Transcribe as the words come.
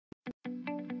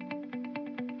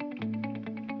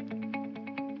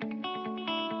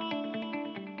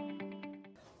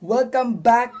Welcome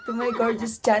back to my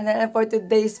gorgeous channel, and for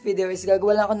today's video is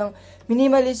gagawa lang ako ng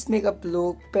minimalist makeup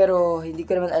look, pero hindi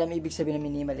ko naman alam ibig sabihin ng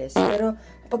minimalist. Pero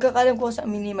pagkakalam ko sa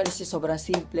minimalist is sobrang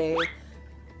simple,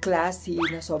 classy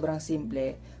na sobrang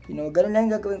simple. You know, ganun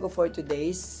lang gagawin ko for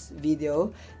today's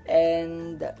video.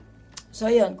 And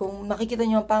so ayun, kung nakikita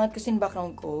nyo ang pangat kasi yung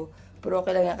background ko, pero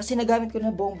okay lang yan kasi nagamit ko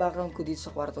na buong background ko dito sa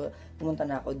kwarto. Pumunta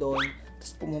na ako doon,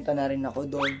 tapos pumunta na rin ako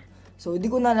doon. So,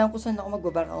 hindi ko na alam kung saan ako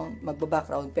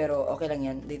magbabackground, pero okay lang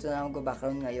yan. Dito na ako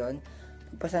magbabackground ngayon.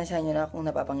 Pasensyahan nyo na kung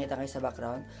napapangita kayo sa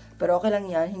background. Pero okay lang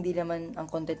yan, hindi naman ang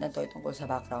content na to ay tungkol sa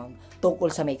background, tungkol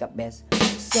sa makeup best.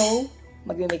 So,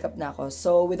 magme-makeup na ako.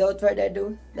 So, without further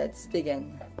ado, let's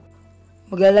begin.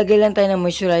 Maglalagay lang tayo ng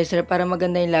moisturizer para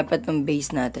maganda yung lapat ng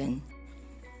base natin.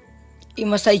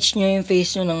 I-massage nyo yung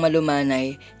face nyo ng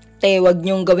malumanay. Wag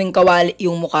nyong gawing kawali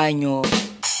yung mukha nyo.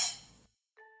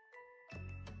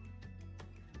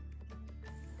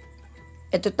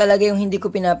 Ito talaga yung hindi ko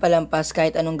pinapalampas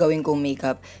kahit anong gawin kong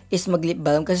makeup is mag-lip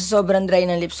balm kasi sobrang dry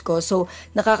ng lips ko. So,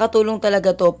 nakakatulong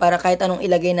talaga to para kahit anong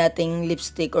ilagay nating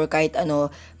lipstick or kahit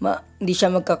ano, hindi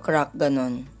siya magka-crack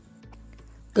ganon.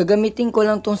 Gagamitin ko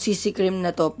lang tong CC cream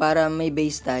na to para may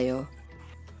base tayo.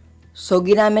 So,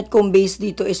 ginamit kong base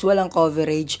dito is walang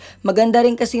coverage. Maganda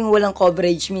rin kasi yung walang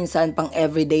coverage minsan pang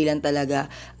everyday lang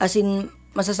talaga. As in,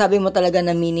 masasabi mo talaga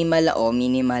na minimal.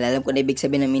 Minimal. Alam ko na ibig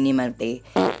sabihin na minimal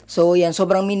So, yan.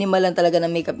 Sobrang minimal lang talaga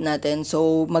ng makeup natin.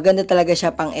 So, maganda talaga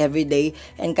siya pang everyday.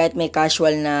 And kahit may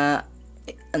casual na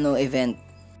event.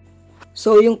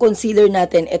 So, yung concealer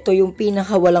natin, ito yung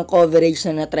pinaka walang coverage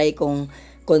na na-try kong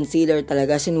concealer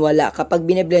talaga. Sin wala. Kapag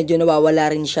bine-blend yun,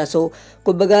 nawawala rin siya. So,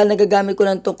 kumbaga, nagagamit ko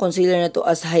lang itong concealer na to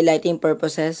as highlighting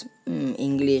purposes.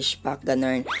 English, pack,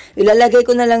 ganun. Ilalagay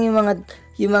ko na lang yung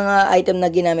mga item na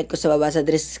ginamit ko sa baba sa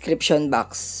description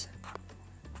box.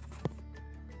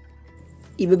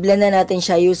 Ibe-blend na natin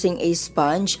siya using a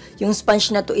sponge. Yung sponge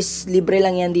na to is libre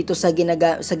lang yan dito sa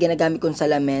ginagamit kong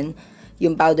salamin.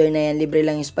 Yung powder na yan, libre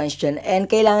lang yung sponge dyan. And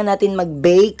kailangan natin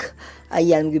mag-bake.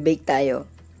 Ayan, mag-bake tayo.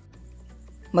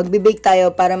 Magbe-bake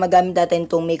tayo para magamit natin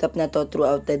itong makeup na to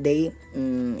throughout the day.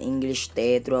 English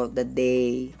throughout the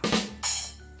day.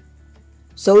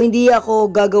 So, hindi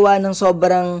ako gagawa ng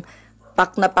sobrang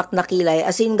pak na kilay.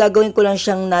 As in, gagawin ko lang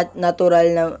siyang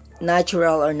natural na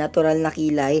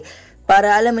kilay.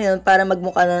 Para alam mo yun, para mas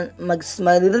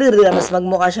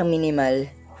magmukha siyang minimal.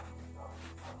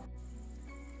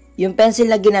 Yung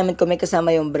pencil na ginamit ko may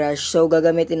kasama yung brush. So,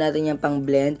 gagamitin natin yung pang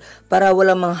blend para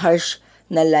walang mang harsh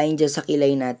na line dyan sa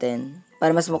kilay natin.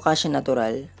 Para mas mukha siyang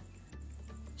natural.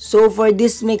 So, for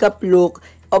this makeup look,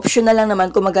 optional lang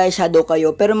naman kung mag-eyeshadow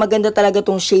kayo. Pero maganda talaga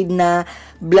tong shade na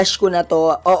blush ko na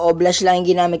to. Oo, blush lang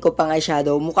yung ginamit ko pang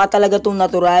eyeshadow. Mukha talaga tong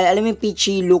natural. Alam mo yung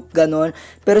peachy look, ganon.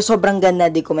 Pero sobrang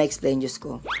ganda, di ko ma-explain, Diyos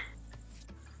ko.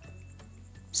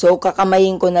 So,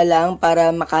 kakamayin ko na lang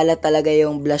para makalat talaga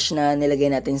yung blush na nilagay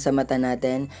natin sa mata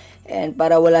natin. And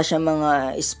para wala siyang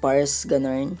mga spars,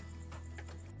 ganon.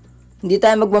 Hindi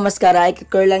tayo magmamaskara.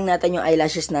 I-curl lang natin yung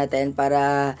eyelashes natin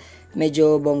para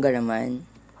medyo bongga naman.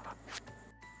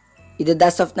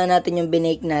 I-dust off na natin yung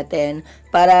binake natin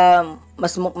para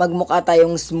mas magmukha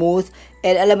tayong smooth.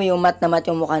 And alam mo yung matte na matte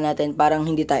yung mukha natin, parang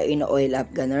hindi tayo ino-oil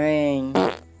up, ganun.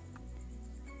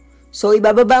 So,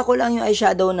 ibababa ko lang yung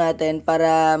eyeshadow natin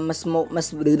para mas mukha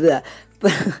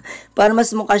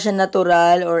siya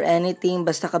natural or anything,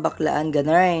 basta kabaklaan,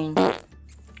 ganun.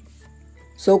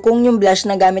 So, kung yung blush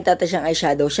na gamit natin siyang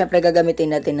eyeshadow, syempre gagamitin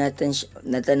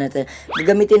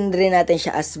rin natin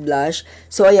siya as blush.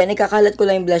 So, ayan, ikakalat ko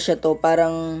lang yung blush na to.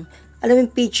 Parang, alam mo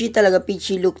yung peachy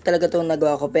look talaga itong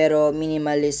nagawa ko. Pero,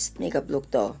 minimalist makeup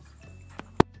look to.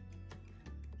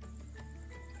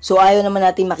 So, ayaw naman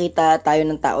natin makita tayo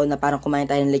ng tao na parang kumain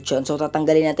tayo ng lechon. So,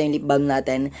 tatanggalin natin yung lip balm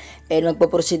natin. And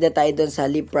magpo-proceed na tayo dun sa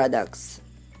lip products.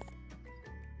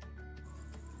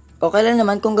 Okay lang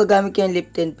naman kung gagamit ko yung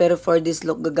lip tint, pero for this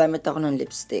look, gagamit ako ng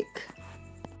lipstick.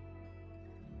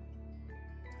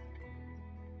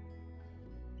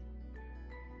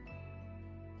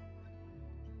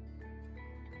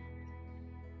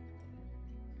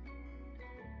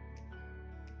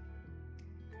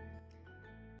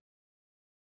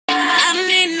 I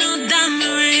need no diamond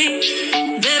ring,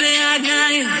 baby, I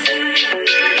got you.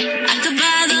 I could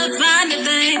buy the finer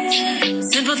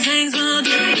things, simple things will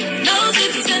do. No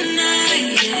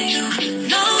tonight, yeah, you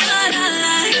know what I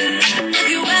like.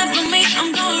 If you ever me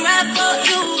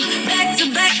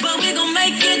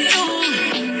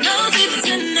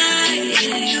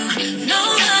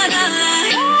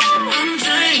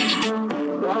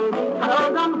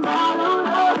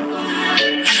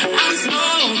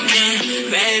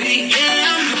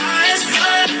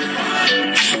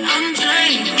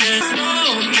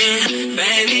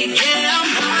baby, yeah,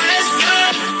 I'm high as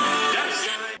fuck.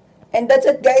 And that's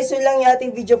it guys, yun lang yung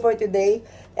ating video for today.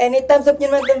 And i-thumbs up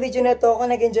nyo naman itong video na to kung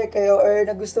nag-enjoy kayo or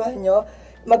nagustuhan nyo.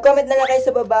 Mag-comment na lang kayo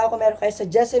sa baba kung meron kayo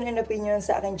suggestion and opinion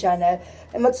sa aking channel.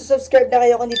 And magsusubscribe na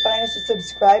kayo kung di pa kayo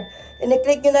subscribe. And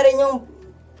i-click nyo na rin yung...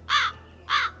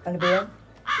 Ano ba yun?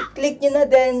 I-click nyo na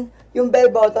din yung bell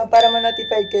button para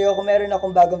ma-notify kayo kung meron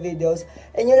akong bagong videos.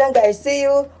 And yun lang guys, see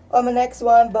you on my next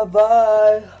one.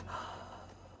 Bye-bye!